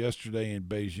negotiations yesterday in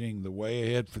Beijing, the way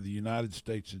ahead for the United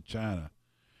States and China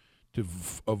to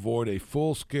avoid a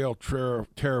full-scale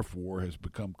tariff war has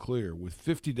become clear. With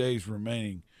 50 days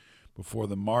remaining before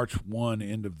the March 1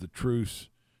 end of the truce,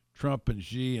 Trump and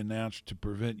Xi announced to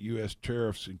prevent U.S.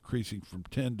 tariffs increasing from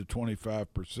 10 to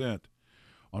 25%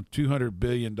 on $200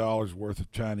 billion worth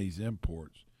of Chinese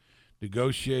imports.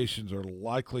 Negotiations are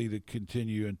likely to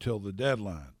continue until the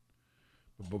deadline.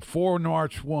 But before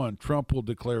March 1, Trump will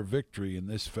declare victory in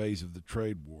this phase of the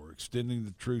trade war, extending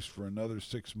the truce for another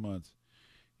 6 months,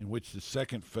 in which the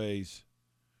second phase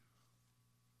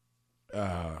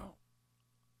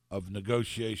of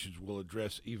negotiations will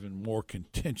address even more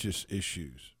contentious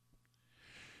issues.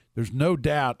 There's no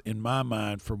doubt in my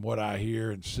mind, from what I hear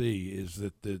and see, is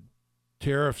that the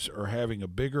tariffs are having a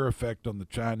bigger effect on the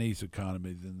Chinese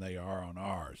economy than they are on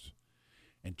ours.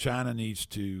 And China needs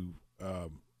to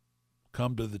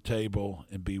come to the table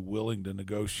and be willing to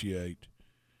negotiate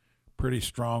pretty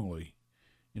strongly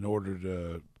in order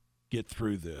to get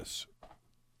through this.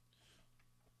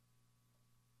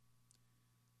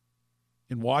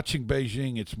 In watching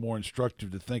Beijing, it's more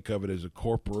instructive to think of it as a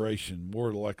corporation,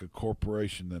 more like a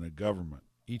corporation than a government.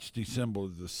 Each December,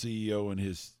 the CEO and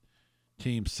his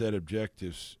team set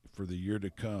objectives for the year to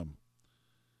come.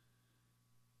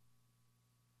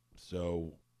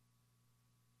 So,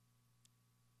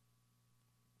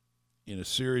 in a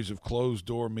series of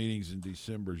closed-door meetings in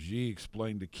December, Xi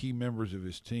explained to key members of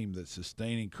his team that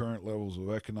sustaining current levels of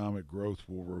economic growth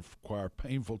will require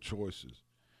painful choices.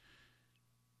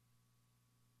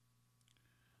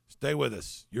 Stay with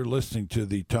us. You're listening to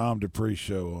the Tom Dupree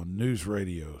Show on News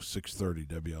Radio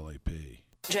 630 WLAP.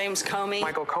 James Comey,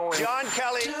 Michael Cohen, John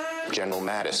Kelly, General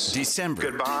Mattis. December.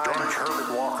 Goodbye. George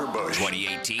Herbert Walker Bush.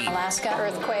 2018. Alaska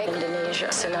earthquake, Indonesia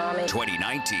tsunami,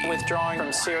 2019. withdrawing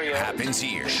from Syria. Happens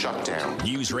here. Shutdown.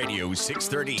 News Radio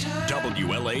 630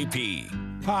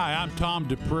 WLAP. Hi, I'm Tom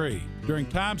Dupree. During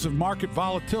times of market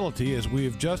volatility, as we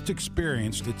have just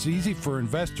experienced, it's easy for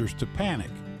investors to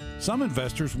panic. Some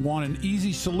investors want an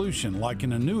easy solution, like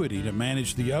an annuity, to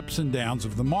manage the ups and downs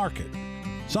of the market.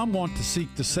 Some want to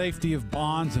seek the safety of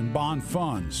bonds and bond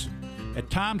funds.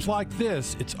 At times like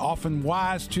this, it's often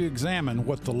wise to examine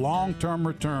what the long-term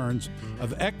returns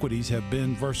of equities have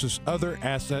been versus other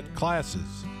asset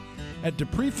classes. At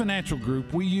Dupree Financial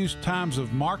Group, we use times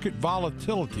of market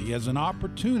volatility as an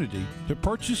opportunity to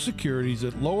purchase securities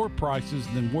at lower prices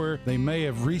than where they may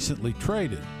have recently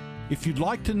traded. If you'd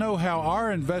like to know how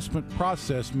our investment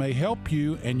process may help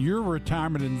you and your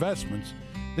retirement investments,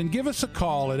 then give us a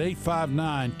call at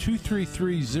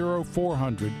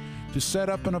 859-233-0400 to set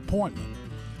up an appointment.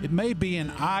 It may be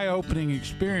an eye-opening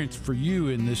experience for you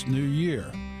in this new year.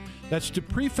 That's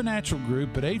Dupree Financial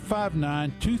Group at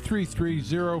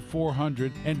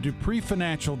 859-233-0400 and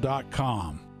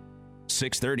dupreefinancial.com.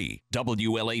 630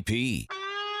 WLAP.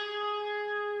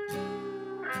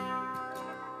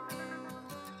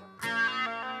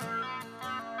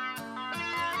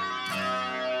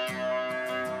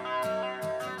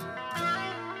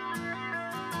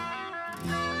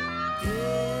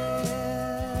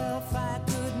 If I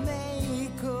could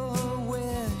make a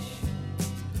wish,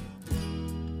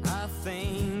 I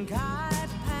think I'd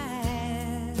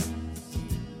pass.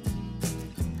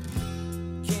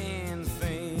 Can't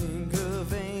think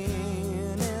of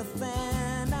anything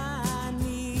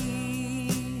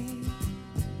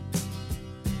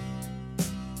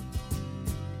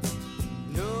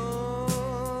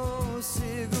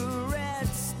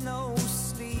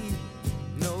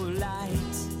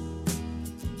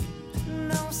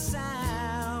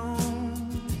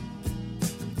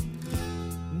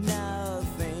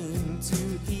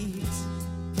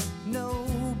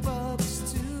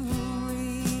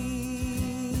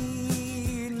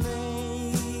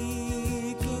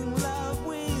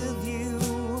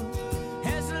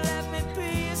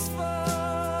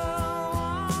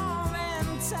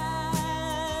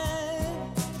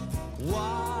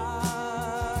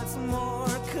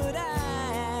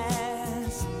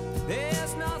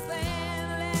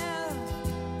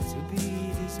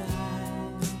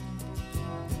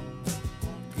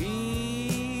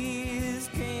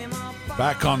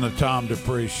Back on the Tom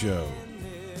Dupree Show.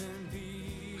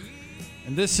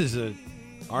 And this is an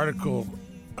article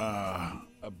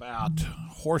about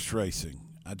horse racing.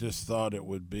 I just thought it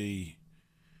would be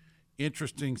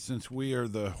interesting since we are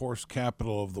the horse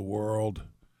capital of the world,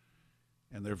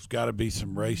 and there's got to be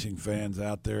some racing fans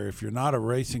out there. If you're not a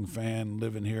racing fan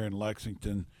living here in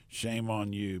Lexington, shame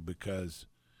on you, because,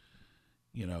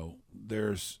 you know,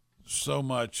 there's so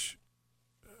much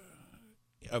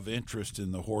of interest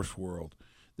in the horse world.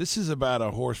 This is about a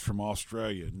horse from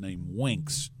Australia named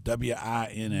Winx,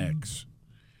 W-I-N-X.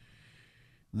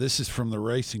 This is from the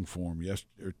Racing Form,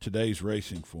 today's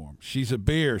Racing Form. She's a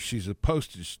beer. She's a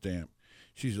postage stamp.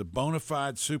 She's a bona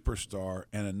fide superstar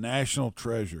and a national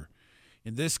treasure.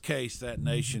 In this case, that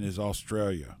nation is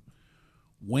Australia.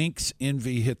 Winx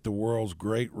Envy hit the world's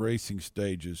great racing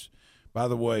stages. By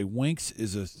the way, Winx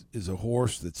is a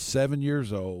horse that's 7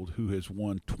 years old who has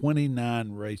won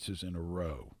 29 races in a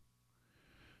row.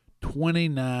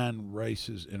 29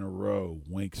 races in a row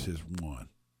Winx has won.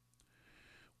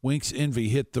 Winx Envy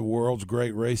hit the world's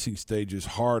great racing stages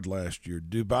hard last year.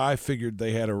 Dubai figured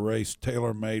they had a race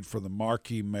tailor-made for the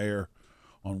marquee mare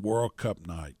on World Cup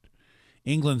night.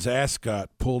 England's Ascot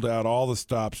pulled out all the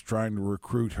stops trying to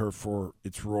recruit her for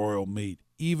its royal meet.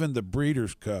 Even the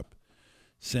Breeders' Cup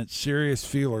sent serious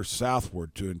feelers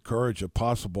southward to encourage a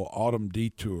possible autumn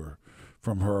detour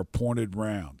from her appointed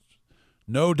rounds.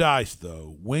 No dice,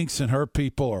 though. Winx and her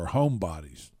people are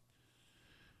homebodies,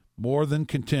 more than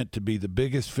content to be the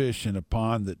biggest fish in a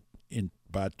pond that,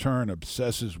 by turn,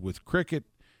 obsesses with cricket,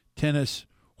 tennis,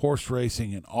 horse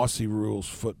racing, and Aussie rules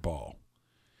football.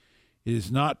 It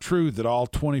is not true that all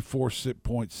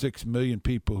 24.6 million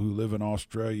people who live in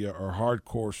Australia are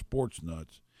hardcore sports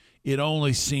nuts. It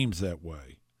only seems that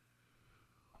way.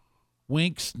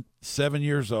 Winx, 7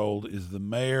 years old, is the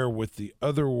mare with the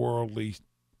otherworldly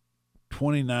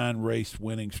 29-race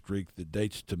winning streak that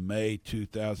dates to May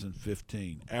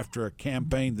 2015. After a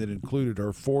campaign that included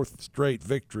her fourth straight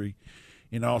victory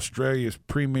in Australia's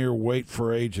premier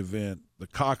weight-for-age event, the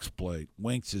Cox Plate,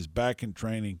 Winx is back in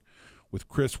training with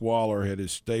Chris Waller at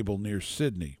his stable near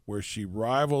Sydney, where she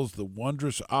rivals the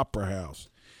wondrous Opera House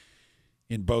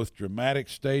in both dramatic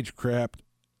stagecraft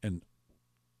and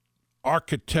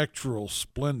architectural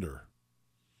splendor.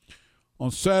 On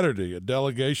Saturday, a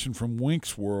delegation from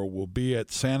Winx World will be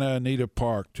at Santa Anita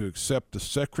Park to accept the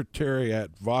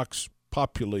Secretariat Vox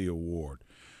Populi Award,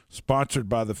 sponsored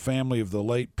by the family of the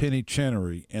late Penny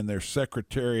Chenery and their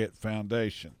Secretariat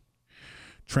Foundation.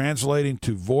 Translating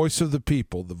to Voice of the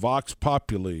People, the Vox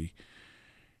Populi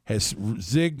has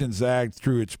zigged and zagged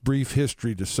through its brief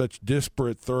history to such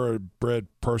disparate thoroughbred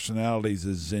personalities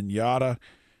as Zenyatta,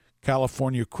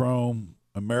 California Chrome,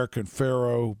 American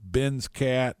Pharaoh, Ben's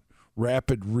Cat,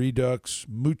 Rapid Redux,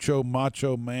 Mucho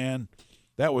Macho Man.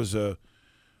 That was a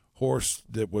horse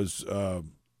that was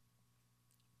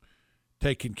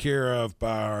taken care of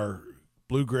by our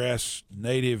bluegrass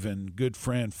native and good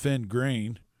friend Finn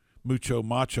Green, Mucho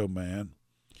Macho Man,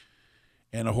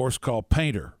 and a horse called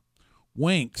Painter.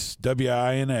 Winx,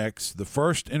 W-I-N-X, the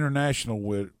first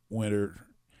international winner,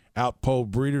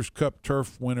 outpolled Breeders' Cup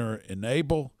Turf winner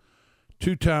Enable,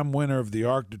 two-time winner of the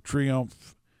Arc de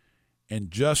Triomphe,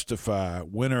 and Justify,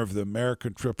 winner of the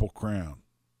American Triple Crown.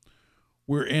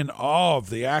 We're in awe of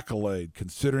the accolade,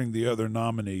 considering the other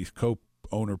nominees,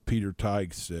 co-owner Peter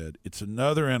Tighe said. It's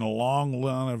another in a long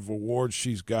line of awards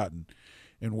she's gotten,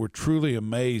 and we're truly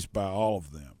amazed by all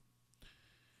of them.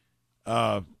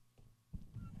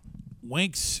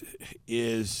 Winx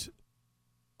is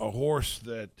a horse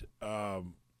that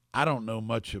I don't know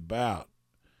much about,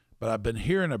 but I've been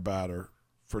hearing about her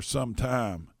for some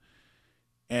time.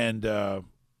 And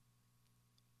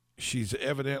she's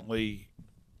evidently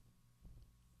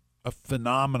a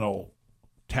phenomenal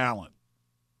talent.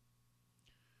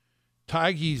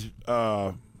 Tighe's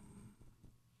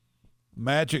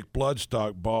Magic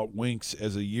Bloodstock bought Winx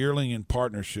as a yearling in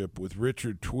partnership with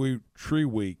Richard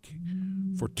Treweek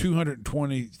for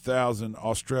 $220,000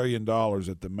 Australian dollars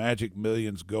at the Magic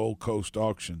Millions Gold Coast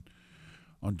auction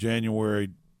on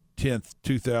January 10th,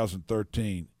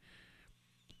 2013.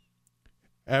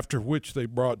 After which they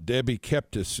brought Debbie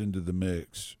Keptis into the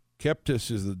mix.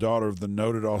 Keptis is the daughter of the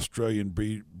noted Australian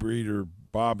breeder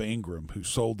Bob Ingram, who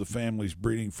sold the family's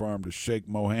breeding farm to Sheikh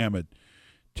Mohammed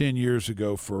 10 years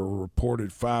ago for a reported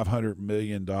 $500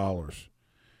 million. Tighe's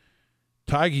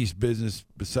business,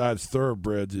 besides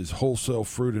thoroughbreds, is wholesale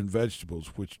fruit and vegetables,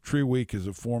 which Treweek is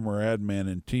a former ad man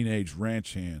and teenage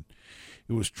ranch hand.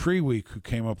 It was Treweek who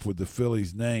came up with the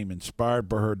filly's name, inspired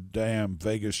by her damn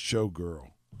Vegas showgirl.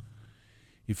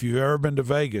 if you've ever been to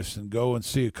Vegas and go and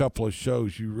see a couple of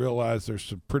shows, you realize there's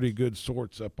some pretty good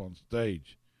sorts up on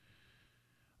stage.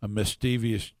 A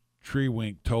mischievous tree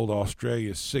wink told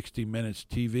Australia's 60 Minutes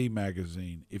TV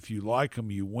magazine, if you like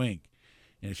them, you wink.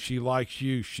 And if she likes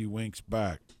you, she winks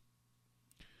back.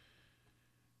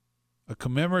 A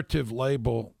commemorative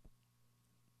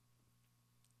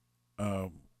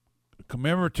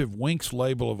Winks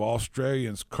label of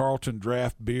Australians Carlton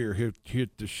draft beer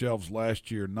hit the shelves last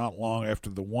year, not long after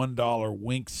the $1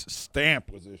 Winks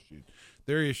stamp was issued.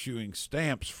 They're issuing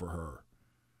stamps for her.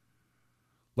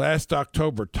 Last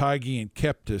October, Tigey and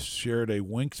Keptis shared a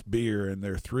Winks beer and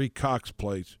their 3 Cox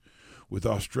plates with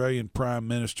Australian Prime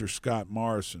Minister Scott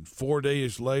Morrison. 4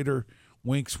 days later,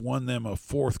 Winks won them a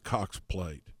 4th Cox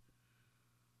plate.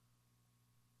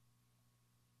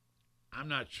 I'm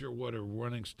not sure what her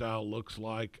running style looks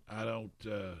like. I don't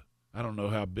know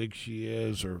how big she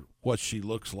is or what she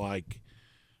looks like.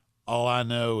 All I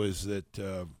know is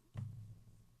that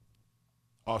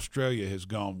Australia has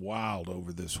gone wild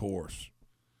over this horse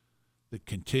that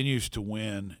continues to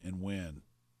win and win.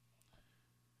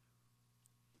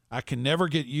 I can never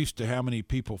get used to how many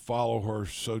people follow her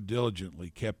so diligently,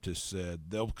 Keptis said.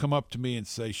 They'll come up to me and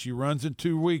say, she runs in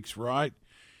 2 weeks, right?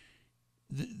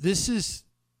 This is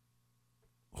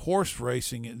horse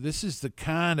racing, and this is the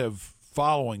kind of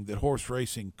following that horse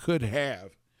racing could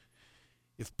have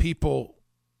if people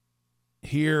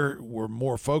here were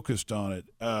more focused on it.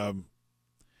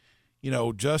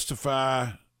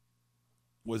 Justify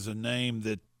was a name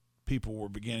that people were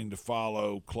beginning to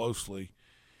follow closely.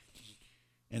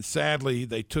 And sadly,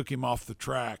 they took him off the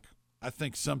track. I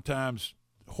think sometimes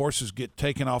horses get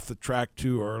taken off the track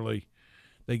too early.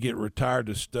 They get retired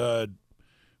to stud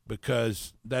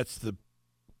because that's the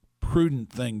prudent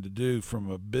thing to do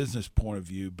from a business point of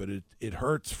view, but it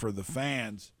hurts for the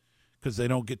fans because they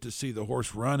don't get to see the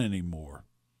horse run anymore.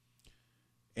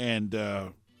 And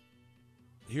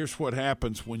here's what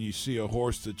happens when you see a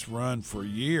horse that's run for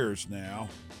years now.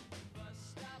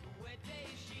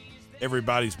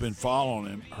 Everybody's been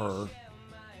following her,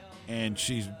 and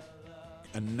she's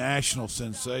a national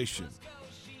sensation.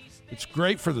 It's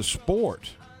great for the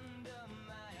sport.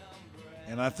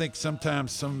 And I think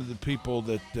sometimes some of the people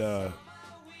that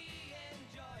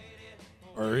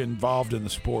are involved in the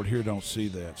sport here don't see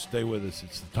that. Stay with us.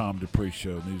 It's the Tom Dupree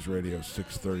Show, News Radio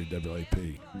 630 WAP.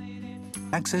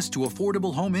 Access to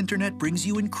affordable home internet brings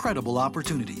you incredible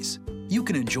opportunities. You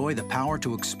can enjoy the power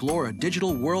to explore a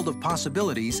digital world of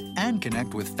possibilities and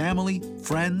connect with family,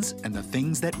 friends, and the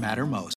things that matter most.